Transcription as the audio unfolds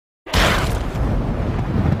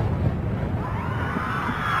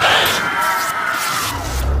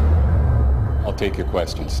take your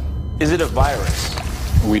questions. Is it a virus?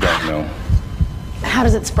 We don't know. How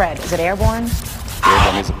does it spread? Is it airborne?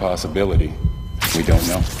 Airborne is a possibility. We don't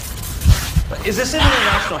know. Is this an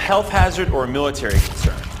international health hazard or a military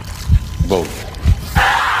concern? Both.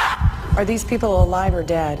 Are these people alive or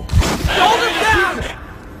dead? Hold him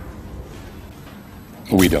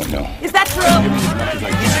down! We don't know. Is that true?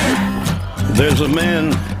 There's a man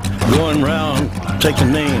going around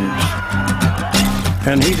taking names,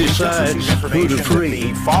 and he decides who to free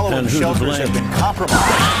and who to blame.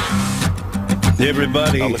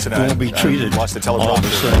 Everybody won't be treated all the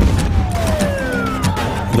same.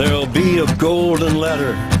 There'll be a golden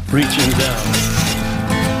ladder reaching down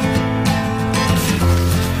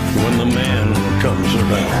when the man comes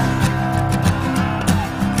around.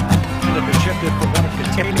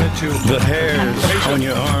 The hairs on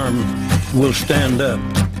your arm will stand up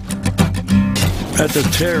at the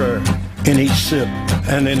terror in each sip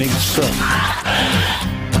and in each sup.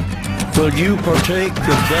 Will you partake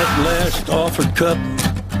of that last offered cup,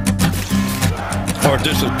 or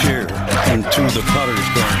disappear into the potter's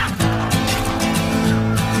garden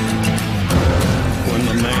when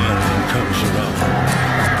the man comes around?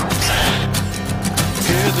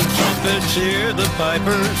 Hear the trumpets, hear the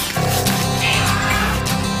pipers,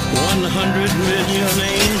 100 million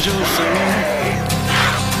angels singing.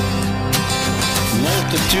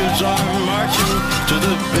 Multitudes are marching to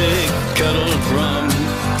the big kettle drum.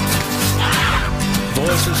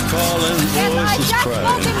 Voices calling, voices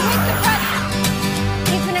crying.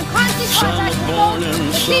 He's been in constant contact with both the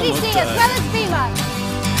CDC as well as FEMA.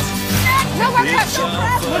 No more press, no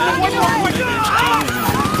press.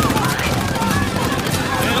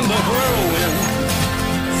 And the whirlwind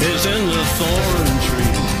is in the thorn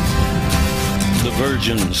tree. The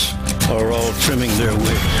virgins are all trimming their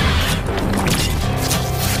wigs.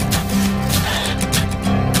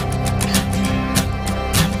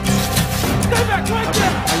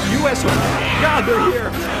 U.S. God, they're here.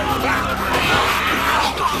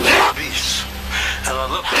 Beast. And I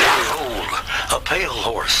looked and behold, a pale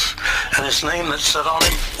horse, and his name that sat on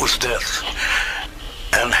him was Death,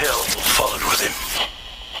 and hell followed with him.